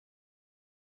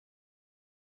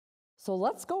So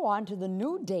let's go on to the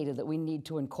new data that we need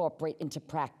to incorporate into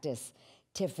practice.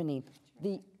 Tiffany,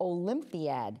 the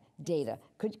OlympiAD data.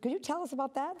 Could you tell us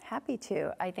about that? Happy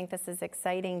to. I think this is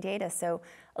exciting data. So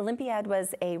OlympiAD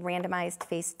was a randomized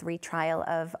phase 3 trial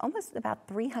of almost about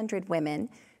 300 women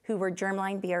who were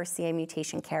germline BRCA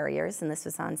mutation carriers, and this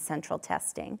was on central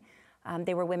testing.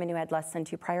 They were women who had less than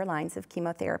 2 prior lines of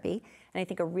chemotherapy. And I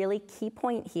think a really key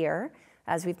point here,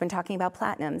 as we've been talking about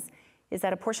platinums, is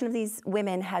that a portion of these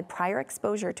women had prior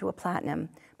exposure to a platinum,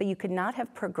 but you could not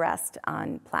have progressed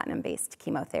on platinum-based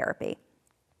chemotherapy.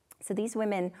 So these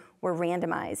women were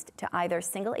randomized to either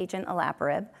single-agent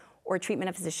olaparib or treatment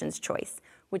of physician's choice,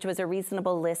 which was a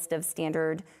reasonable list of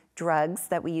standard drugs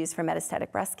that we use for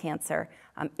metastatic breast cancer,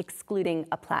 excluding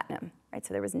a platinum, right?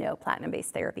 So there was no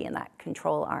platinum-based therapy in that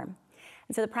control arm.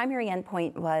 And so the primary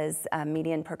endpoint was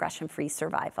median progression-free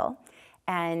survival.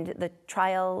 And the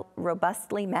trial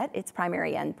robustly met its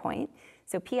primary endpoint.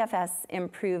 So PFS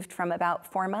improved from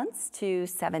about 4 months to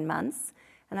 7 months.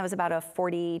 And that was about a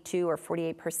 42 or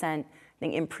 48%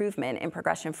 improvement in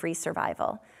progression-free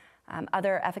survival.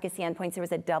 Other efficacy endpoints, there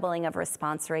was a doubling of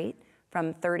response rate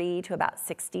from 30 to about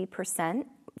 60%,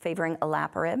 favoring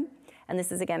olaparib. And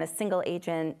this is, again, a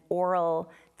single-agent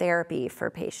oral therapy for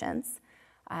patients.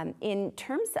 In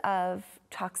terms of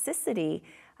toxicity,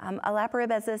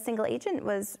 olaparib as a single agent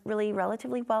was really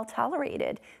relatively well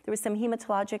tolerated. There was some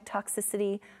hematologic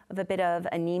toxicity of a bit of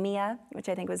anemia, which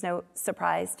I think was no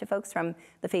surprise to folks from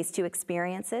the phase 2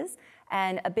 experiences,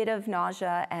 and a bit of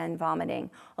nausea and vomiting.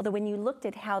 Although when you looked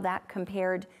at how that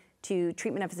compared to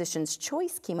treatment of physician's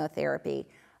choice chemotherapy,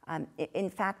 in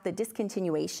fact, the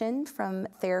discontinuation from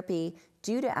therapy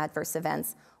due to adverse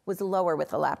events was lower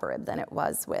with olaparib than it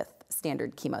was with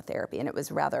standard chemotherapy, and it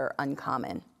was rather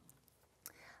uncommon.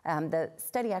 The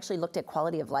study actually looked at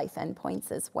quality of life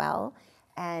endpoints as well.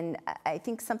 And I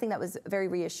think something that was very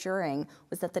reassuring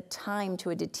was that the time to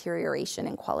a deterioration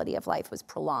in quality of life was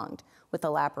prolonged with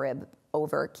olaparib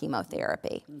over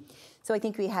chemotherapy. So I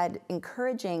think we had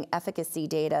encouraging efficacy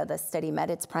data. The study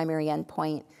met its primary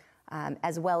endpoint,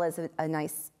 as well as a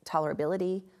nice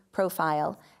tolerability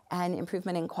profile and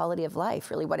improvement in quality of life,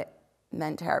 really what it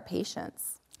meant to our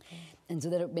patients. And so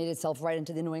that it made itself right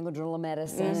into the New England Journal of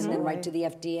Medicine and then right to the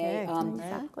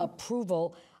FDA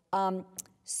approval.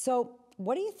 So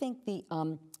what do you think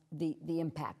the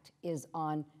impact is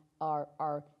on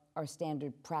our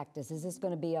standard practice? Is this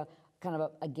going to be a kind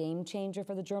of a game changer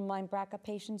for the germline BRCA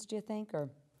patients, do you think? Or?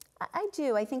 I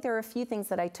do. I think there are a few things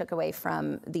that I took away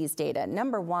from these data.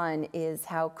 Number one is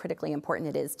how critically important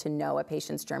it is to know a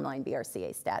patient's germline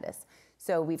BRCA status.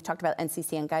 So we've talked about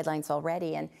NCCN guidelines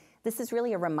already, and this is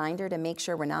really a reminder to make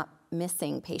sure we're not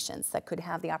missing patients that could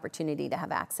have the opportunity to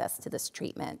have access to this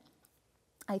treatment.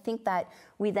 I think that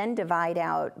we then divide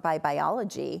out by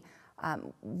biology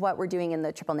what we're doing in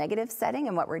the triple negative setting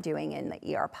and what we're doing in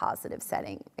the ER positive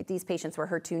setting. These patients were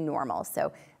HER2 normal,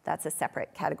 so that's a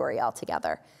separate category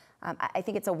altogether. I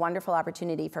think it's a wonderful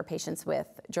opportunity for patients with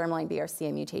germline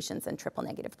BRCA mutations and triple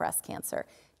negative breast cancer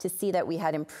to see that we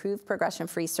had improved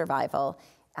progression-free survival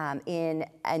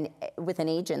with an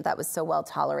agent that was so well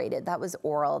tolerated, that was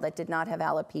oral, that did not have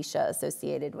alopecia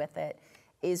associated with it,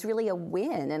 is really a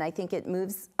win. And I think it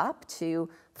moves up to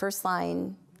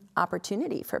first-line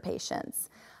opportunity for patients.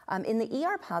 In the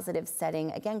ER positive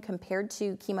setting, again, compared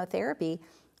to chemotherapy,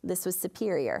 this was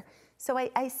superior. So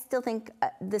I still think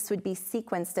this would be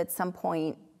sequenced at some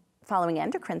point following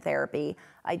endocrine therapy.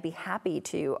 I'd be happy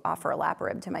to offer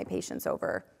olaparib to my patients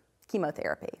over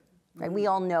chemotherapy. Right? We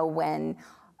all know when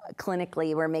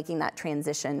clinically we're making that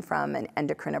transition from an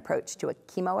endocrine approach to a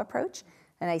chemo approach,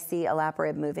 and I see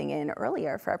olaparib moving in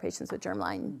earlier for our patients with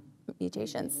germline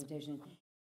mutations.